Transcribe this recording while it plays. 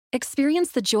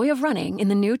Experience the joy of running in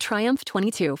the new Triumph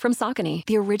 22 from Saucony,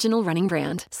 the original running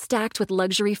brand. Stacked with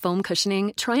luxury foam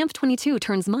cushioning, Triumph 22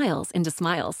 turns miles into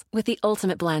smiles with the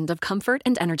ultimate blend of comfort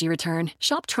and energy return.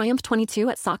 Shop Triumph 22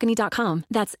 at Saucony.com.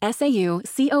 That's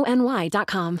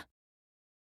SAUCONY.com.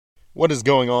 What is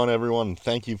going on, everyone?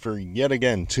 Thank you for yet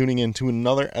again tuning in to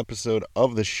another episode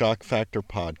of the Schoch Factor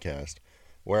Podcast,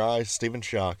 where I, Stephen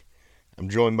Schoch, am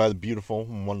joined by the beautiful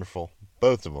and wonderful,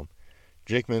 both of them,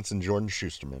 Jake Mintz and Jordan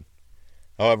Schusterman.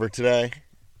 However, today,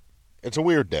 it's a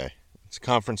weird day. It's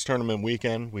conference tournament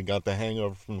weekend. We got the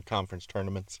hangover from the conference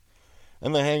tournaments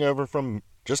and the hangover from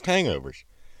just hangovers.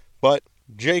 But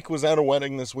Jake was at a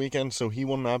wedding this weekend, so he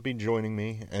will not be joining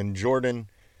me. And Jordan,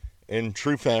 in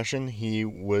true fashion, he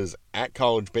was at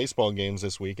college baseball games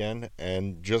this weekend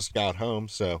and just got home.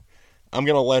 So I'm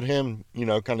going to let him,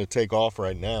 kind of take off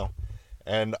right now.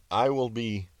 And I will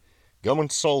be going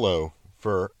solo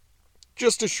for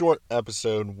just a short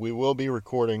episode. We will be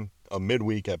recording a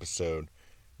midweek episode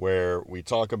where we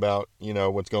talk about,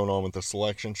 what's going on with the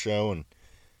selection show and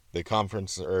the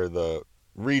conference or the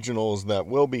regionals that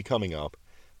will be coming up.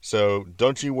 So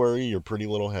don't you worry your pretty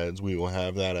little heads. We will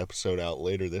have that episode out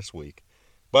later this week.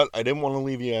 But I didn't want to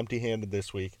leave you empty-handed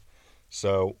this week.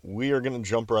 So we are going to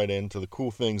jump right into the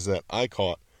cool things that I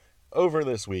caught over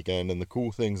this weekend and the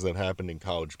cool things that happened in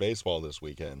college baseball this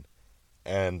weekend.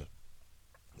 And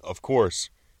of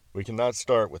course, we cannot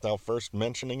start without first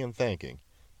mentioning and thanking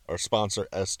our sponsor,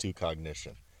 S2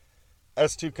 Cognition.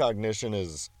 S2 Cognition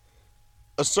is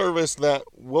a service that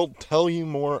will tell you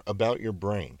more about your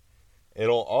brain.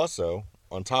 It'll also,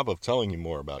 on top of telling you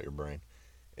more about your brain,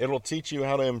 it'll teach you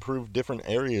how to improve different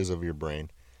areas of your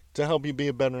brain to help you be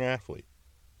a better athlete,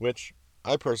 which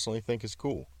I personally think is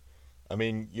cool. I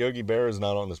mean, Yogi Berra is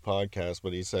not on this podcast,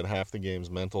 but he said half the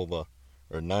game's mental,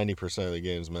 or 90% of the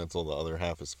game's mental, the other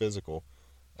half is physical.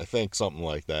 I think something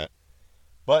like that.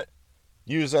 But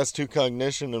use S2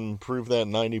 Cognition and improve that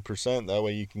 90%. That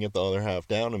way you can get the other half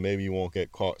down and maybe you won't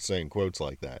get caught saying quotes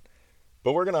like that.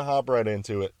 But we're going to hop right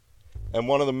into it. And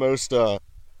one of the most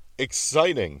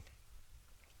exciting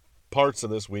parts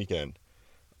of this weekend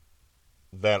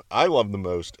that I love the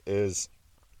most is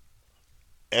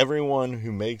everyone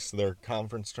who makes their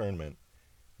conference tournament,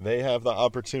 they have the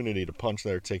opportunity to punch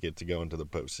their ticket to go into the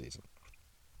postseason.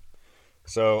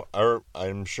 So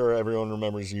I'm sure everyone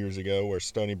remembers years ago where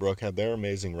Stony Brook had their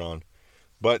amazing run.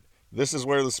 But this is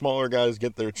where the smaller guys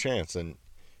get their chance. And,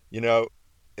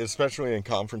 especially in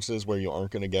conferences where you aren't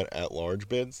going to get at-large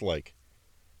bids,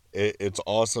 it's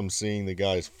awesome seeing the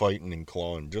guys fighting and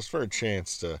clawing just for a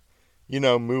chance to,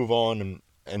 move on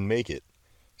and make it.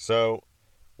 So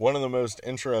one of the most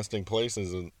interesting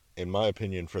places in my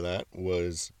opinion, for that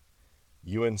was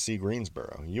UNC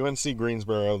Greensboro. UNC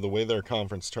Greensboro, the way their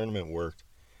conference tournament worked,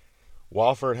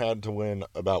 Wofford had to win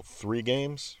about 3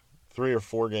 or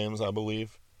 4 games, I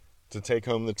believe, to take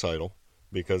home the title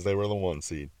because they were the 1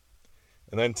 seed.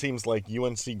 And then teams like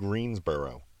UNC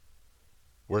Greensboro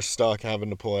were stuck having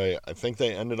to play, I think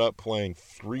they ended up playing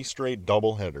 3 straight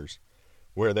doubleheaders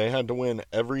where they had to win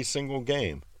every single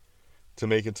game to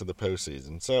make it to the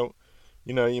postseason. So,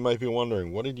 you might be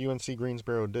wondering, what did UNC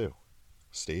Greensboro do,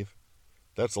 Steve?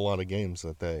 That's a lot of games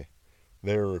that they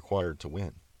were required to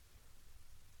win.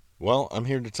 Well, I'm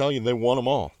here to tell you they won them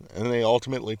all, and they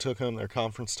ultimately took home their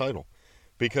conference title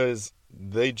because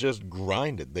they just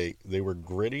grinded. They were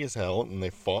gritty as hell, and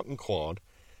they fought and clawed,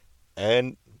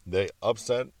 and they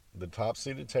upset the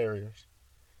top-seeded Terriers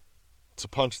to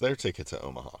punch their ticket to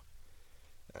Omaha.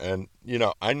 And,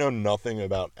 I know nothing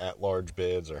about at-large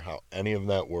bids or how any of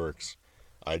that works.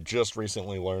 I just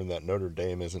recently learned that Notre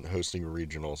Dame isn't hosting a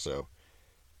regional, so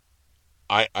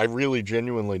I really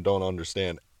genuinely don't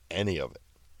understand any of it.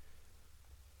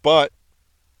 But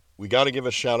we got to give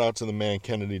a shout out to the man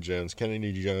Kennedy Jones.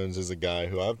 Kennedy Jones is a guy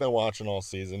who I've been watching all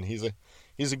season. He's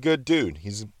a good dude.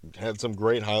 He's had some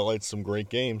great highlights, some great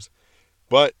games,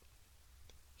 but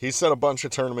he set a bunch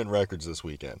of tournament records this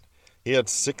weekend. He had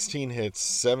 16 hits,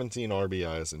 17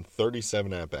 RBIs, and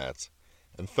 37 at-bats,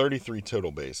 and 33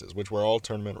 total bases, which were all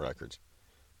tournament records.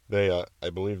 They, I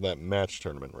believe that matched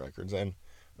tournament records. And,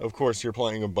 of course, you're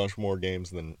playing a bunch more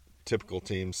games than typical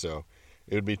teams, so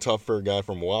it would be tough for a guy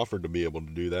from Wofford to be able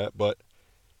to do that. But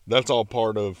that's all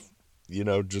part of,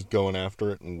 just going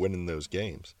after it and winning those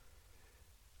games.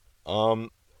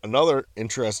 Another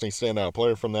interesting standout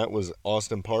player from that was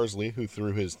Austin Parsley, who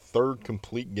threw his 3rd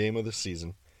complete game of the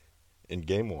season in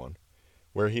Game 1,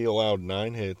 where he allowed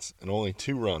 9 hits and only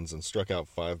 2 runs and struck out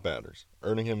 5 batters,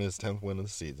 earning him his 10th win of the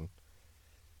season.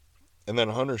 And then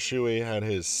Hunter Shuey had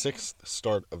his 6th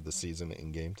start of the season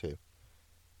in Game 2.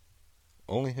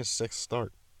 Only his 6th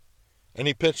start. And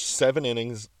he pitched 7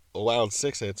 innings allowed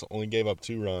 6 hits, only gave up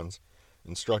 2 runs,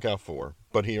 and struck out 4.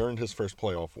 But he earned his first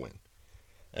playoff win.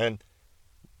 And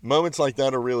moments like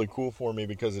that are really cool for me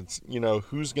because it's,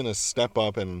 who's going to step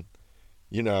up and,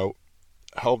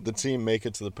 help the team make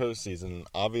it to the postseason.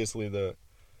 Obviously, the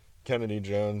Kennedy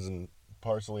Jones and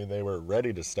Parsley, they were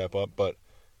ready to step up. But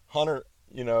Hunter,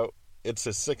 it's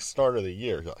his 6th start of the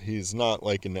year. He's not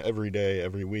like an everyday,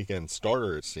 every weekend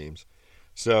starter, it seems.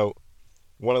 So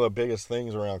one of the biggest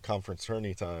things around conference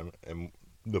tourney time and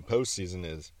the postseason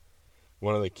is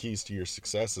one of the keys to your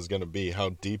success is going to be how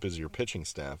deep is your pitching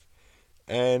staff.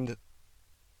 And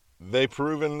they've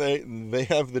proven they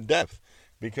have the depth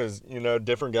because,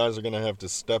 different guys are going to have to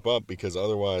step up because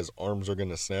otherwise arms are going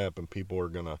to snap and people are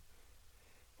going to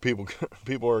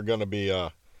be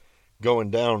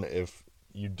going down if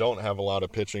you don't have a lot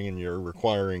of pitching and you're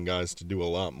requiring guys to do a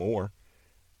lot more.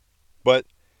 But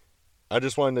I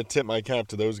just wanted to tip my cap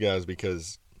to those guys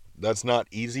because that's not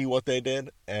easy what they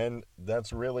did, and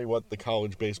that's really what the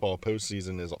college baseball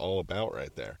postseason is all about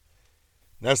right there.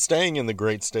 Now, staying in the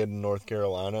great state of North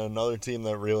Carolina, another team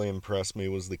that really impressed me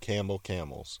was the Campbell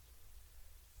Camels.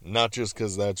 Not just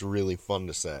because that's really fun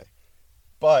to say,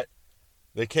 but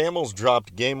the Camels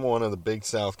dropped Game 1 of the Big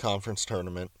South Conference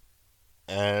Tournament,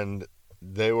 and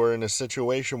they were in a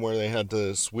situation where they had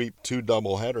to sweep 2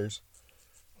 doubleheaders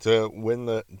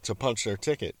to punch their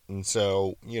ticket. And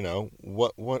so,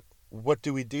 what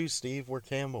do we do, Steve? We're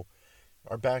Campbell.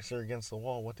 Our backs are against the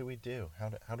wall. What do we do?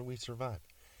 How do we survive?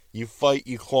 You fight,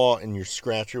 you claw, and you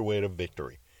scratch your way to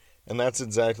victory. And that's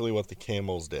exactly what the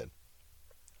Camels did.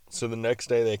 So the next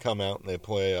day they come out and they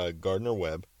play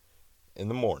Gardner-Webb in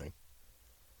the morning.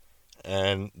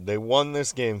 And they won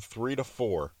this game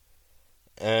 3-4.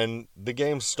 And the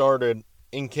game started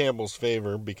in Campbell's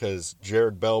favor because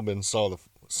Jared Belbin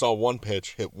saw one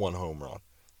pitch, hit 1 home run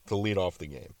to lead off the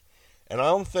game. And I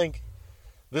don't think,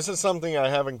 this is something I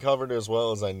haven't covered as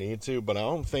well as I need to, but I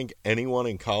don't think anyone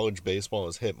in college baseball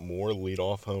has hit more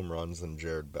leadoff home runs than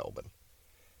Jared Belbin.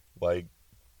 Like,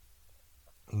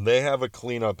 they have a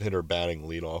cleanup hitter batting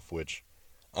leadoff, which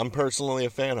I'm personally a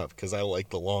fan of because I like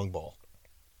the long ball.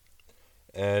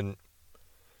 And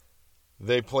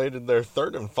they played their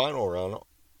 3rd and final round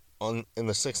in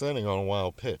the 6th inning on a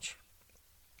wild pitch.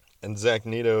 And Zach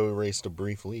Neto erased a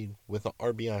brief lead with an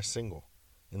RBI single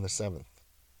in the 7th.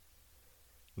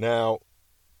 Now,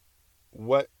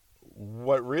 what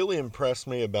really impressed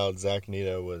me about Zach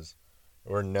Neto was,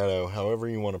 or Neto, however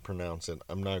you want to pronounce it,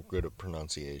 I'm not good at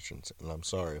pronunciations, and I'm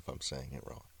sorry if I'm saying it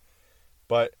wrong.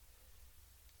 But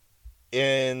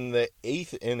in the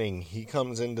 8th inning, he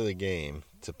comes into the game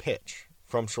to pitch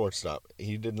from shortstop.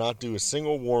 He did not do a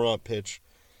single warm-up pitch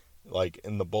like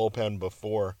in the bullpen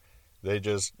before. They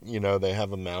just, they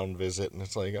have a mound visit, and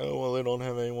it's like, oh, well, they don't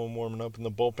have anyone warming up in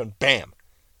the bullpen. Bam!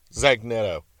 Zach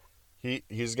Neto.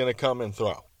 He's going to come and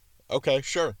throw. Okay,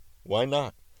 sure. Why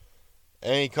not?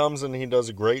 And he comes and he does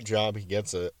a great job. He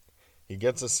gets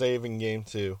a save in Game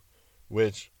 2,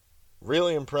 which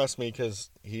really impressed me because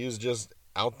he was just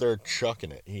out there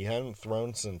chucking it. He hadn't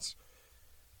thrown since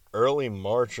early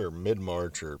March or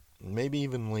mid-March or maybe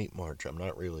even late March. I'm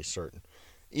not really certain.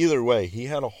 Either way, he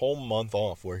had a whole month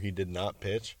off where he did not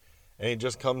pitch, and he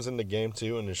just comes into Game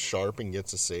 2 and is sharp and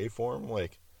gets a save for him.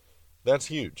 Like, that's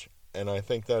huge. And I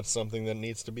think that's something that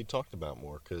needs to be talked about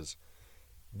more because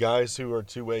guys who are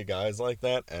two-way guys like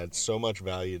that add so much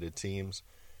value to teams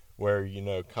where,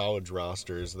 college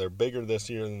rosters, they're bigger this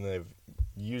year than they've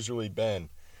usually been.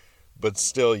 But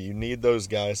still, you need those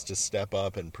guys to step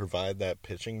up and provide that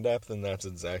pitching depth, and that's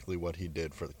exactly what he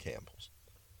did for the Camels.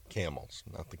 Camels,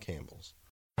 not the Campbells.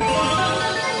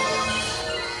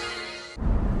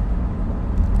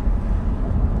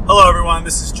 Hello everyone,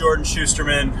 this is Jordan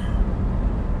Schusterman.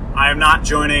 I am not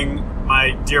joining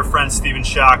my dear friend Stephen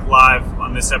Schoch live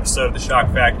on this episode of the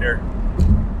Schoch Factor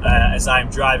as I am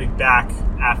driving back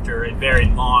after a very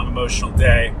long emotional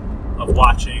day of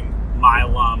watching my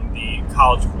alum, the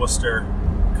College of Worcester,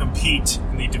 compete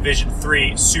in the Division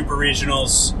III Super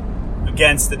Regionals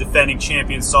against the defending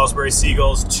champion Salisbury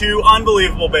Seagulls. 2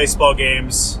 unbelievable baseball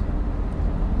games.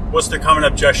 Worcester coming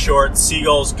up just short.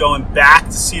 Seagulls going back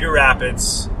to Cedar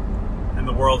Rapids in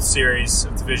the World Series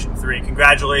of Division III.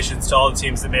 Congratulations to all the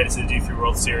teams that made it to the D3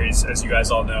 World Series. As you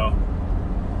guys all know,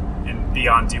 and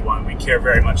beyond D1, we care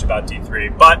very much about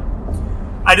D3. But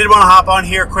I did want to hop on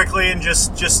here quickly and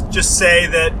just say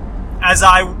that as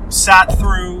I sat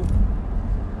through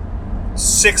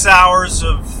 6 hours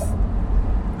of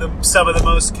some of the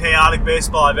most chaotic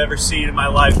baseball I've ever seen in my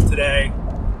life today,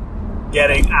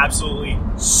 getting absolutely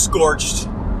scorched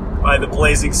by the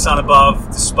blazing sun above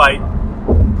despite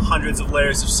hundreds of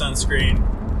layers of sunscreen,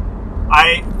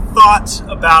 I thought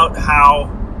about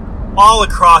how all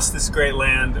across this great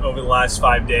land over the last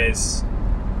 5 days,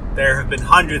 there have been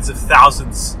hundreds of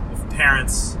thousands of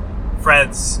parents,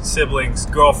 friends, siblings,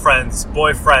 girlfriends,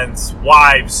 boyfriends,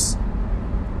 wives,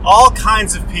 all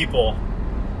kinds of people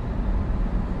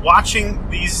watching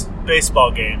these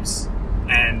baseball games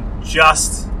and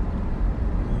just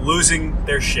losing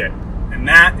their shit. And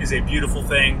that is a beautiful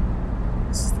thing.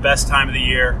 This is the best time of the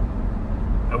year.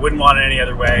 I wouldn't want it any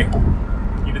other way,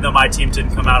 even though my team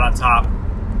didn't come out on top.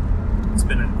 It's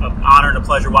been an honor and a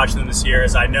pleasure watching them this year,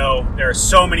 as I know there are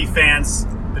so many fans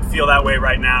that feel that way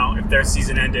right now if their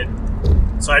season ended.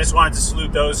 So I just wanted to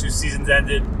salute those whose seasons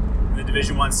ended in the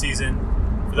Division I season.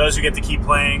 For those who get to keep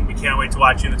playing, we can't wait to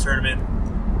watch you in the tournament.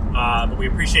 But we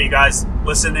appreciate you guys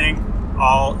listening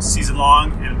all season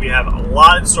long, and we have a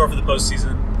lot in store for the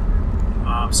postseason.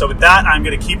 So with that, I'm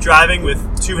going to keep driving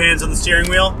with two hands on the steering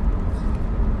wheel,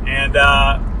 and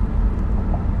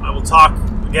I will talk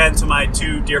again to my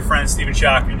two dear friends, Stephen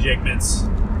Schoch and Jake Mintz,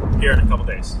 here in a couple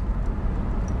days.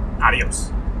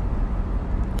 Adios.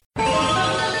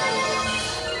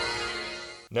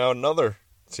 Now another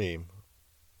team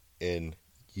in,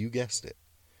 you guessed it,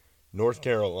 North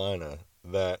Carolina,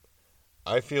 that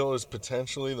I feel is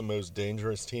potentially the most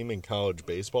dangerous team in college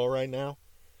baseball right now,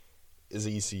 is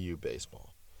ECU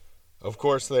baseball. Of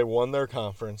course, they won their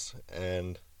conference,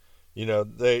 and, you know,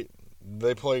 they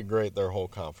played great their whole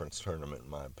conference tournament, in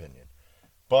my opinion.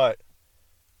 But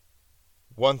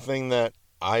one thing that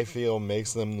I feel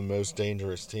makes them the most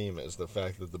dangerous team is the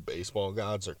fact that the baseball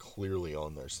gods are clearly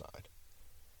on their side.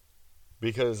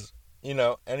 Because, you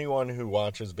know, anyone who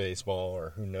watches baseball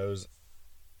or who knows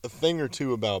a thing or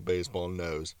two about baseball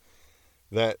knows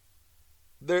that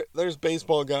there's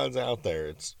baseball gods out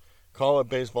there. Call it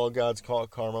baseball gods, call it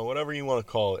karma, whatever you want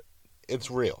to call it. It's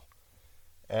real.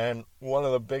 And one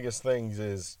of the biggest things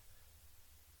is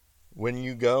when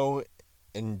you go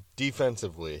and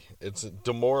defensively, it's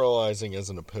demoralizing as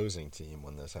an opposing team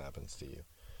when this happens to you.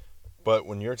 But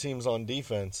when your team's on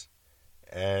defense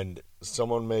and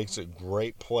someone makes a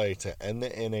great play to end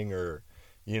the inning or,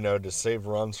 you know, to save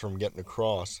runs from getting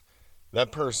across,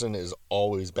 that person is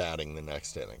always batting the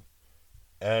next inning.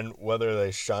 And whether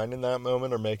they shine in that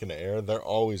moment or make an error, they're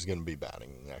always going to be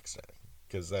batting the next inning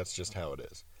because that's just how it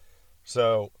is.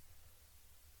 So,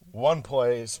 one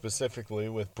play specifically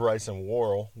with Bryson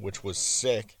Worrell, which was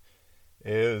sick,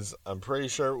 is I'm pretty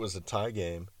sure it was a tie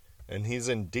game, and he's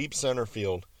in deep center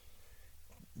field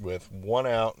with one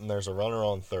out, and there's a runner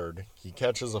on third. He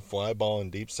catches a fly ball in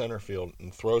deep center field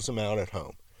and throws him out at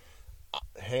home.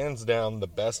 Hands down, the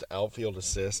best outfield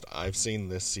assist I've seen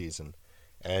this season.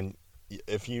 And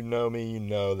if you know me, you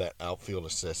know that outfield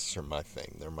assists are my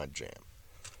thing. They're my jam.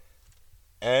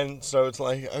 And so it's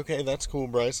like, okay, that's cool,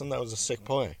 Bryson. That was a sick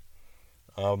play.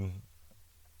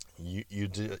 You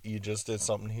just did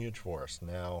something huge for us.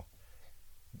 Now,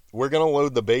 we're going to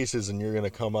load the bases and you're going to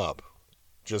come up.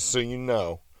 Just so you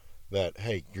know that,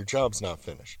 hey, your job's not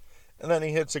finished. And then he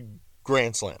hits a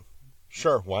grand slam.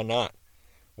 Sure, why not?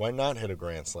 Why not hit a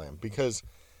grand slam? Because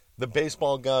the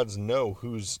baseball gods know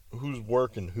who's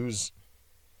working, who's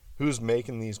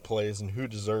making these plays, and who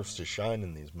deserves to shine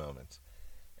in these moments.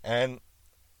 And,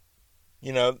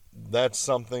 you know, that's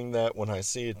something that when I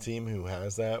see a team who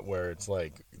has that, where it's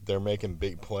like they're making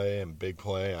big play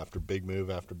after big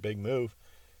move,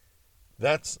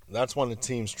 that's when the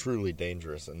team's truly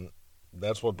dangerous, and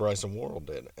that's what Bryson Worrell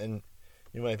did. And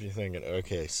you might be thinking,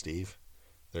 okay, Steve,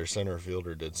 their center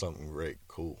fielder did something great,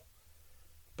 cool.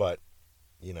 But,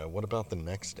 you know, what about the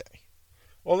next day?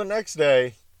 Well, the next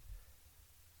day,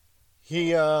 he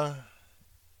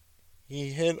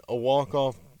hit a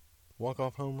walk-off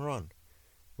home run,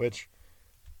 which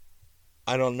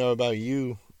I don't know about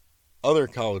you, other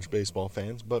college baseball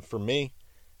fans, but for me,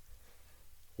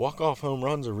 walk-off home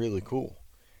runs are really cool.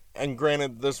 And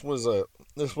granted, this was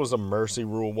a mercy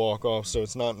rule walk-off, so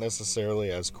it's not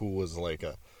necessarily as cool as like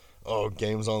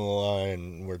game's on the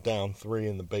line, we're down 3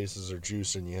 and the bases are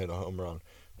juiced and you hit a home run.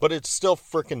 But it's still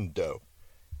freaking dope.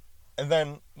 And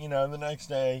then, you know, the next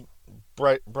day,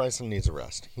 Bryson needs a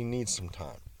rest. He needs some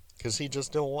time because he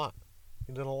just did a lot.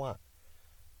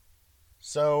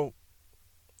 So,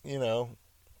 you know,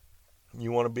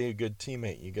 you want to be a good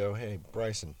teammate. You go, hey,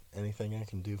 Bryson, anything I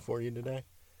can do for you today?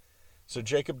 So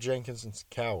Jacob Jenkinson's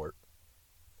Cowart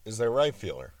is their right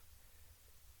fielder.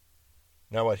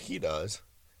 Now what he does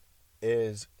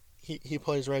is he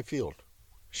plays right field.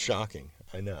 Shocking,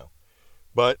 I know.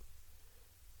 But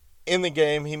in the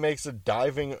game, he makes a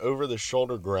diving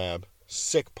over-the-shoulder grab,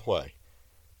 sick play.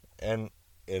 And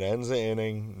it ends the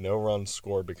inning, no runs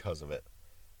scored because of it.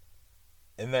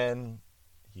 And then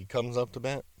he comes up to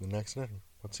bat the next inning,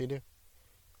 What's he do?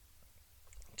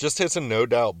 Just hits a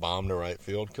no-doubt bomb to right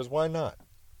field, because why not?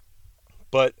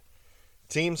 But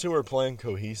teams who are playing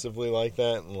cohesively like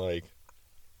that and, like,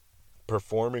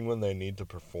 performing when they need to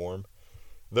perform,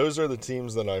 those are the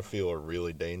teams that I feel are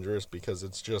really dangerous, because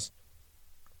it's just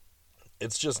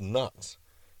nuts.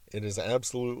 It is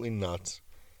absolutely nuts.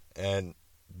 And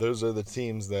those are the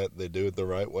teams that they do it the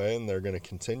right way, and they're going to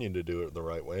continue to do it the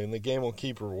right way, and the game will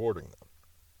keep rewarding them.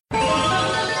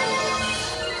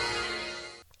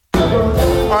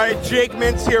 All right, Jake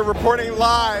Mintz here reporting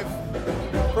live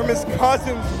from his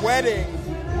cousin's wedding.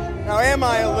 Now, am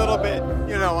I a little bit,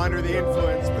 under the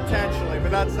influence, potentially,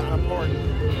 but that's not important.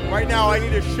 Right now, I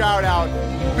need to shout out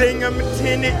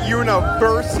Binghamton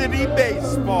University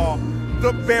Baseball.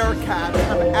 The Bearcats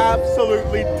have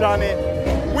absolutely done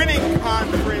it, winning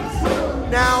conference.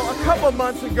 Now, a couple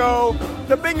months ago,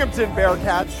 the Binghamton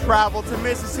Bearcats traveled to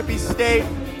Mississippi State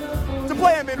to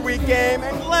play a midweek game,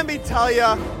 and let me tell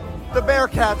you, the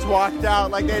Bearcats walked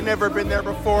out like they'd never been there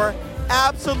before,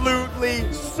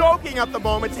 absolutely soaking up the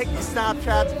moment, taking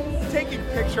Snapchats, taking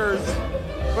pictures.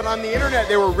 But on the internet,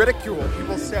 they were ridiculed.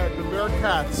 People said the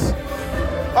Bearcats,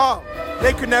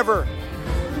 they could never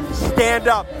stand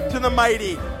up to the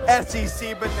mighty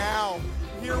SEC. But now,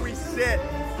 here we sit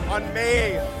on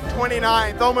May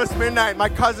 29th, almost midnight. My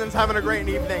cousin's having a great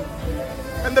evening.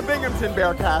 And the Binghamton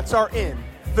Bearcats are in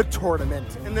the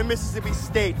tournament. And the Mississippi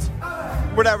State,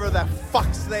 whatever the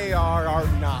fucks they are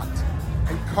not.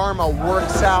 And karma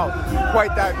works out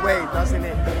quite that way, doesn't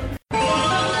it?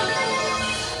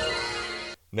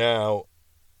 Now,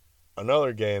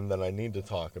 another game that I need to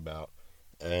talk about,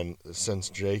 and since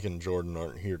Jake and Jordan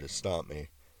aren't here to stop me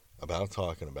about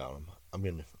talking about them, I'm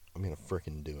gonna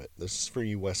freaking do it. This is for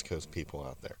you West Coast people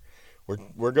out there.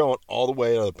 We're going all the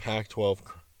way to the Pac-12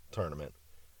 tournament,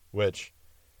 which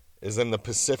is in the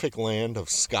Pacific land of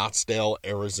Scottsdale,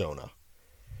 Arizona.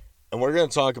 And we're going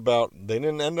to talk about, they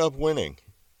didn't end up winning.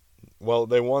 Well,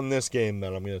 they won this game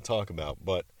that I'm going to talk about,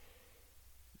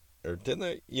 or didn't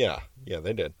they? Yeah,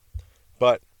 they did.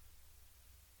 But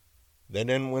they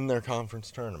didn't win their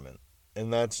conference tournament,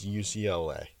 and that's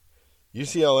UCLA.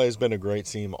 UCLA has been a great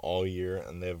team all year,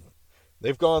 and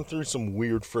they've gone through some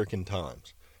weird freaking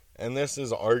times. And this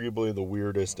is arguably the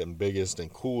weirdest and biggest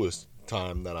and coolest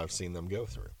time that I've seen them go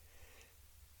through.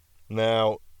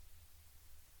 Now,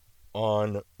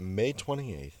 on May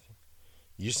 28th,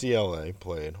 UCLA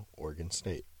played Oregon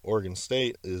State. Oregon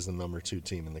State is the number 2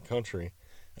 team in the country,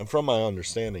 and from my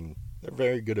understanding, they're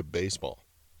very good at baseball.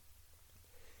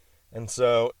 And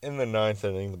so, in the 9th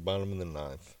inning, the bottom of the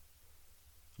 9th,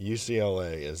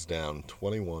 UCLA is down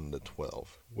 21-12,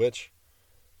 which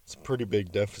is a pretty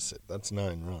big deficit. That's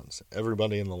 9 runs.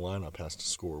 Everybody in the lineup has to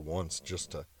score once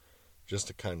just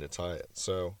to kind of tie it.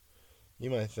 So, you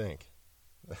might think,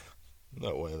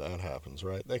 no way that happens,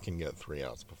 right? They can get 3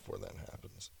 outs before that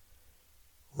happens.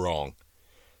 Wrong.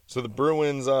 So the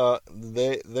Bruins,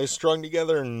 they strung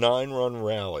together a 9-run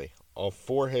rally, all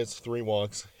 4 hits, 3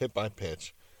 walks, hit by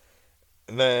pitch,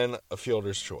 and then a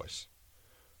fielder's choice,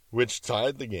 which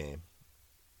tied the game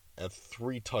at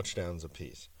 3 touchdowns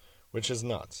apiece, which is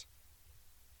nuts.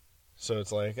 So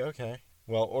it's like, okay,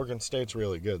 well, Oregon State's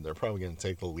really good. They're probably going to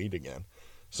take the lead again.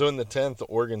 So in the 10th,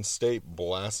 Oregon State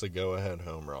blasts a go-ahead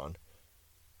home run.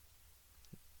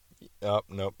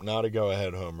 Nope, not a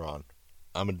go-ahead home run.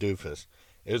 I'm a doofus.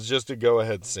 It was just a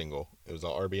go-ahead single. It was an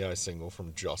RBI single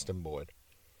from Justin Boyd.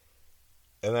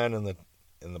 And then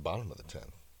in the bottom of the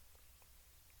 10th,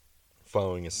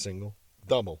 following a single,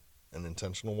 double, an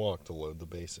intentional walk to load the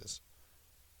bases,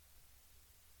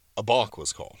 a balk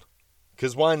was called.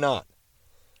 Because why not?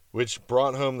 Which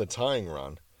brought home the tying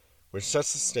run, which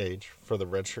sets the stage for the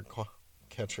redshirt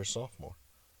catcher sophomore.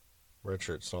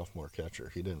 Redshirt sophomore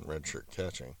catcher. He didn't redshirt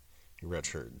catching. He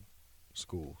redshirted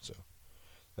school, so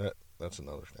that's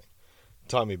another thing.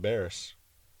 Tommy Barris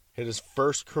hit his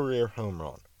first career home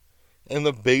run. In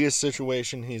the biggest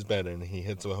situation he's been in, he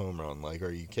hits a home run. Like,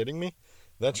 are you kidding me?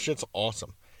 That shit's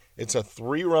awesome. It's a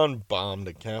 3-run bomb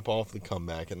to cap off the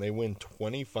comeback, and they win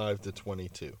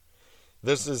 25-22.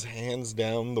 This is hands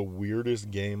down the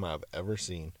weirdest game I've ever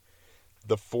seen.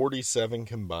 The 47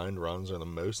 combined runs are the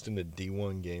most in a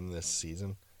D1 game this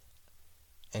season.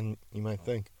 And you might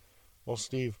think, well,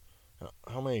 Steve,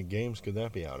 how many games could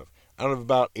that be out of? Out of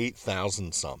about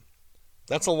 8,000 some.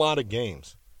 That's a lot of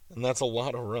games, and that's a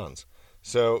lot of runs.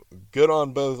 So, good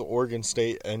on both Oregon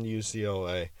State and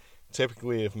UCLA.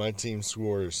 Typically, if my team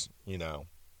scores,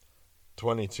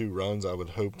 22 runs, I would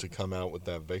hope to come out with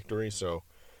that victory. So,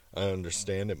 I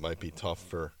understand it might be tough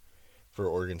for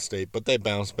Oregon State, but they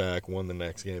bounced back, won the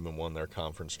next game, and won their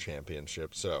conference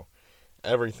championship. So,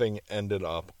 everything ended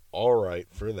up all right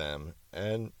for them.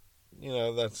 And,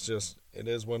 that's just, it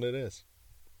is what it is.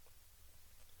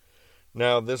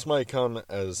 Now, this might come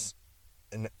as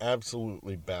an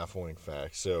absolutely baffling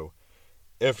fact. So,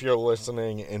 if you're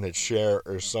listening in a chair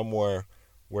or somewhere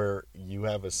where you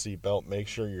have a seatbelt, make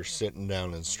sure you're sitting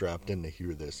down and strapped in to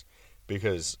hear this.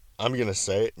 Because I'm going to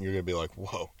say it and you're going to be like,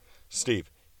 whoa,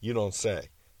 Steve, you don't say.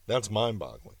 That's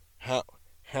mind-boggling.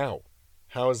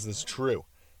 How is this true?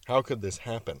 How could this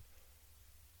happen?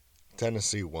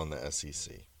 Tennessee won the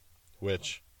SEC,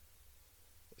 which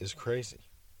is crazy.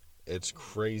 It's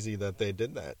crazy that they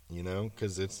did that,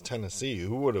 because it's Tennessee.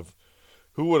 Who would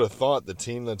have thought the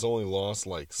team that's only lost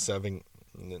like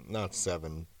not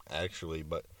seven actually,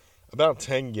 but about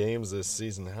 10 games this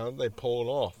season, how did they pull it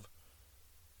off?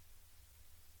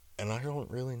 And I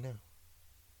don't really know.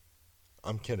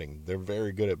 I'm kidding. They're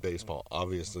very good at baseball.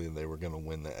 Obviously, they were going to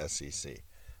win the SEC.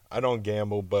 I don't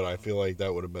gamble, but I feel like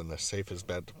that would have been the safest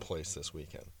bet to place this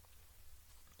weekend.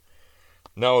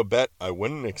 Now, a bet I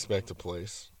wouldn't expect to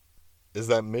place is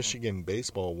that Michigan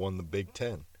baseball won the Big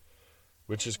Ten,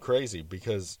 which is crazy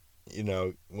because,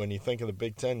 when you think of the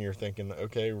Big Ten, you're thinking,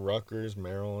 okay, Rutgers,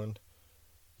 Maryland,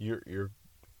 you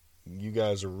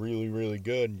guys are really, really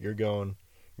good. You're going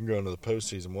to the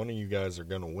postseason. One of you guys are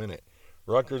going to win it.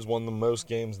 Rutgers won the most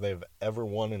games they've ever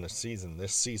won in a season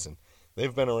this season.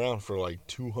 They've been around for like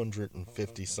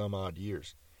 250 some odd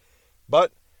years.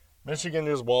 But Michigan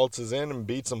just waltzes in and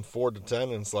beats them 4-10,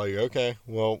 and it's like, okay,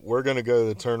 well, we're going to go to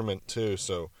the tournament too,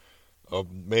 so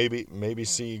maybe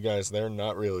see you guys there.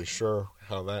 Not really sure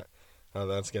how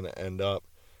that's going to end up.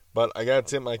 But I got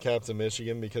to tip my cap to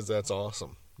Michigan because that's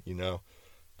awesome,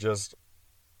 Just,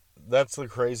 that's the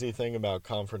crazy thing about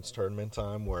conference tournament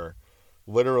time where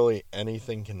literally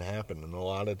anything can happen. And a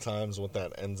lot of times what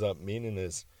that ends up meaning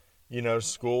is,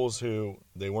 schools who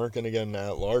they weren't going to get an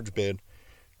at-large bid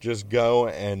just go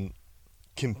and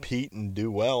compete and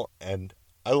do well. And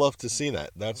I love to see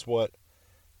that. That's one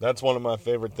of my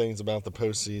favorite things about the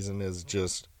postseason is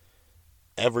just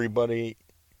everybody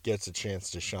gets a chance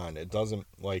to shine. It doesn't,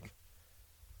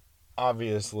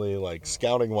 obviously,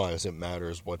 scouting-wise, it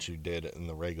matters what you did in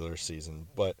the regular season.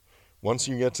 But once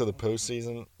you get to the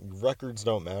postseason, records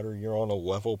don't matter. You're on a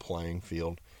level playing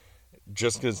field.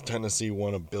 Just because Tennessee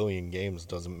won 1 billion games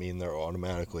doesn't mean they're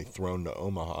automatically thrown to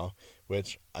Omaha,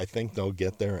 which I think they'll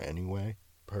get there anyway,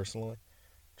 personally,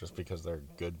 just because they're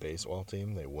a good baseball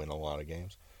team. They win a lot of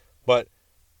games. But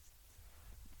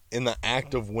in the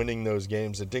act of winning those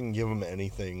games, it didn't give them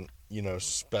anything,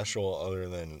 special other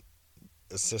than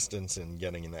assistance in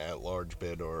getting an at-large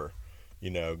bid or,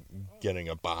 getting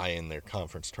a bye in their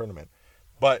conference tournament.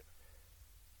 But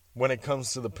when it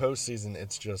comes to the postseason,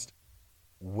 it's just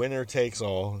winner takes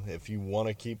all. If you want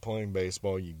to keep playing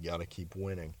baseball, you got to keep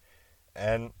winning.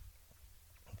 And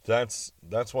that's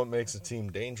what makes a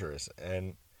team dangerous.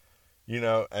 And,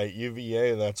 at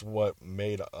UVA, that's what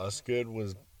made us good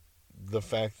was the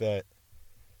fact that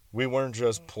we weren't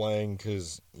just playing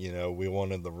because, we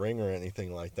wanted the ring or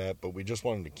anything like that, but we just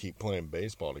wanted to keep playing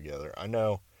baseball together. I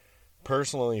know,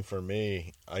 personally for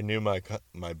me, I knew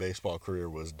my baseball career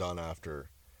was done after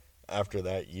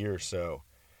that year, so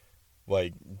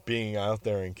being out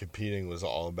there and competing was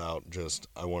all about just,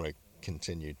 I want to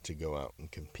continue to go out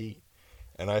and compete.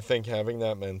 And I think having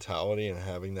that mentality and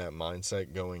having that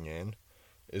mindset going in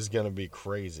is going to be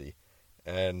crazy.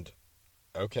 And,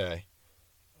 okay,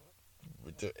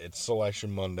 it's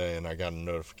Selection Monday, and I got a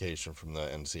notification from the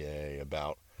NCAA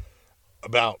about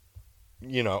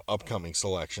upcoming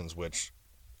selections, which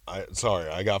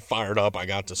I got fired up, I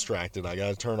got distracted, I got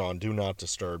to turn on Do Not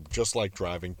Disturb, just like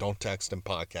driving. Don't text and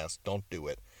podcast, don't do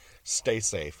it. Stay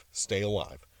safe, stay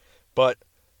alive. But,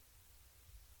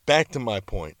 back to my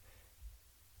point,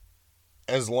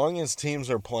 as long as teams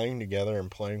are playing together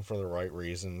and playing for the right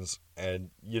reasons, and,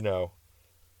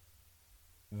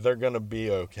 they're going to be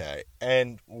okay.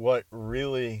 And what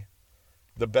really,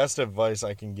 the best advice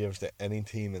I can give to any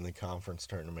team in the conference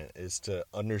tournament is to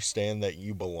understand that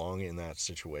you belong in that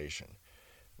situation.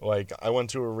 I went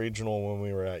to a regional when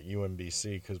we were at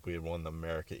UMBC because we had won the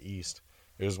America East.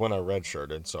 It was when I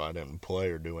redshirted, so I didn't play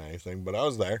or do anything, but I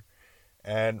was there.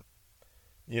 And,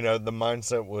 the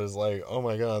mindset was like, oh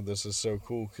my God, this is so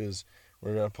cool because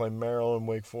we're going to play Maryland,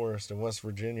 Wake Forest, and West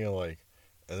Virginia, and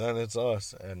then it's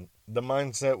us. And the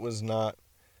mindset was not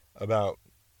about,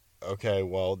 okay,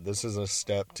 well, this is a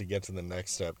step to get to the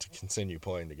next step to continue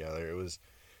playing together. It was,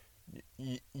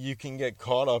 you can get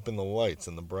caught up in the lights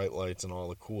and the bright lights and all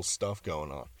the cool stuff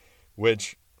going on,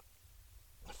 which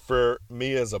for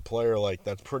me as a player,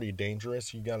 that's pretty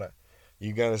dangerous. You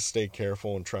gotta stay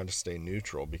careful and try to stay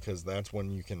neutral, because that's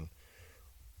when you can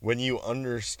when you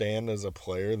understand as a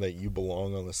player that you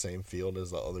belong on the same field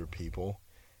as the other people,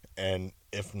 and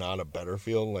if not a better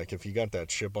field, like if you got that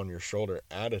chip on your shoulder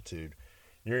attitude,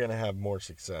 you're going to have more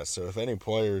success. So if any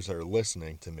players are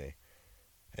listening to me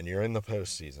and you're in the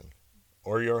postseason,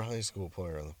 or you're a high school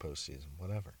player in the postseason,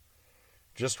 whatever,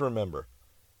 just remember,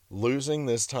 losing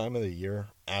this time of the year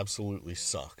absolutely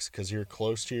sucks because you're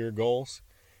close to your goals.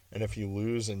 And if you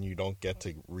lose and you don't get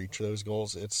to reach those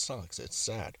goals, it sucks. It's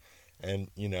sad. And,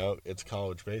 it's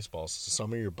college baseball. So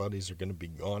some of your buddies are going to be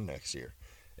gone next year.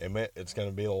 It's going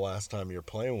to be the last time you're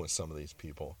playing with some of these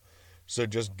people. So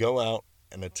just go out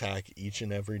and attack each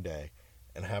and every day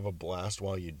and have a blast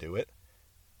while you do it.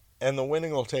 And the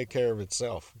winning will take care of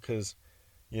itself because,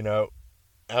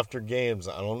 after games,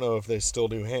 I don't know if they still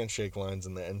do handshake lines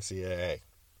in the NCAA.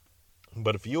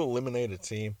 But if you eliminate a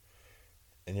team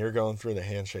and you're going through the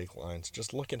handshake lines,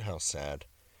 just look at how sad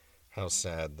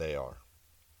they are.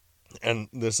 And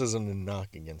this isn't a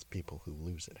knock against people who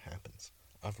lose. It happens.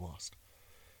 I've lost.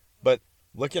 But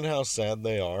look at how sad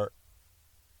they are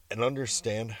and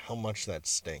understand how much that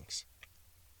stinks.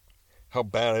 How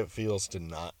bad it feels to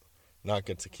not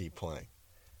get to keep playing.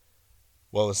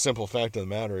 Well, the simple fact of the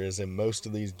matter is, in most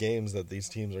of these games that these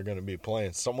teams are going to be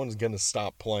playing, someone's going to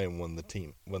stop playing when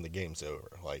the game's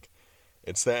over. Like,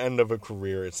 it's the end of a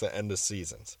career. It's the end of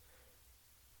seasons.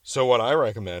 So what I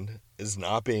recommend is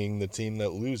not being the team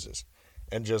that loses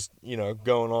and just,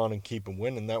 going on and keeping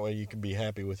winning. That way you can be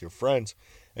happy with your friends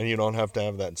and you don't have to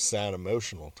have that sad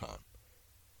emotional time.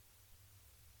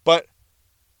 But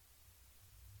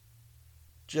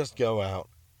just go out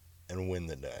and win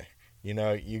the day.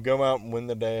 You go out and win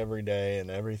the day every day and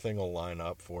everything will line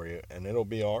up for you and it'll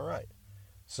be all right.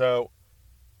 So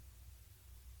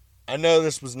I know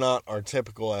this was not our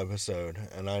typical episode,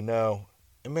 and I know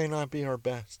it may not be our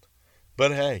best.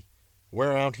 But hey,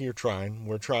 we're out here trying.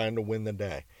 We're trying to win the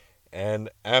day. And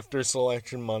after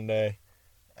Selection Monday,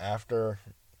 after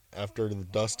the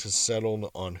dust has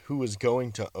settled on who is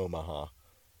going to Omaha,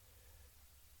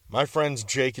 my friends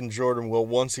Jake and Jordan will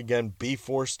once again be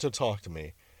forced to talk to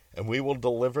me, and we will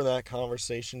deliver that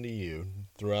conversation to you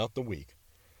throughout the week.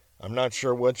 I'm not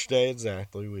sure which day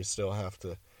exactly. We still have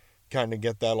to kind of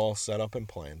get that all set up and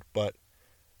planned. But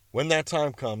when that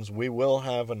time comes, we will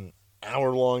have an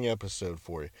hour-long episode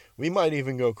for you. We might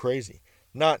even go crazy.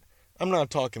 I'm not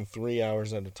talking 3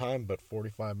 hours at a time, but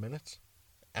 45 minutes,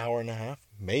 hour and a half,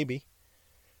 maybe.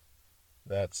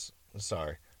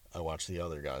 Sorry, I watched the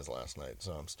other guys last night,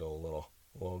 so I'm still a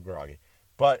little groggy.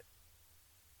 But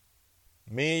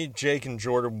me, Jake, and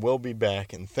Jordan will be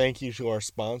back, and thank you to our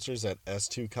sponsors at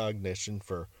S2 Cognition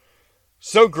for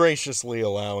so graciously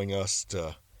allowing us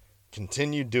to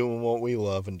continue doing what we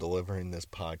love and delivering this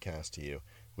podcast to you.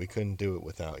 We couldn't do it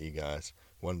without you guys.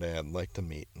 One day I'd like to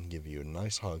meet and give you a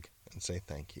nice hug and say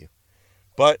thank you.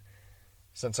 But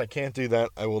since I can't do that,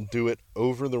 I will do it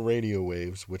over the radio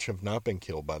waves, which have not been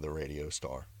killed by the radio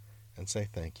star, and say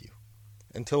thank you.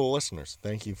 And to the listeners,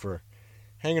 thank you for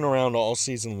hanging around all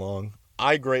season long.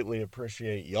 I greatly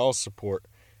appreciate y'all's support,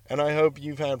 and I hope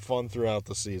you've had fun throughout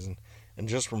the season. And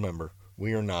just remember,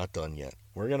 we are not done yet.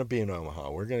 We're going to be in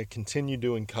Omaha. We're going to continue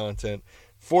doing content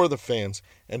for the fans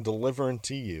and delivering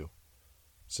to you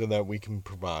so that we can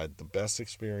provide the best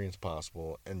experience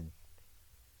possible and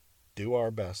do our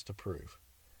best to prove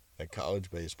that college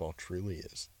baseball truly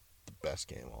is the best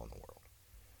game on the world.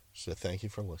 So thank you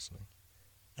for listening,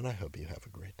 and I hope you have a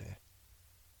great day.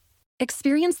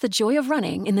 Experience the joy of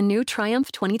running in the new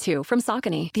Triumph 22 from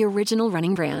Saucony, the original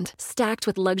running brand. Stacked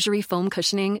with luxury foam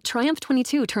cushioning, Triumph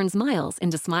 22 turns miles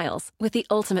into smiles with the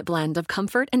ultimate blend of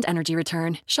comfort and energy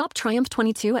return. Shop Triumph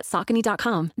 22 at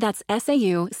Saucony.com. That's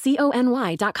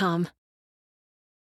SAUCONY.com.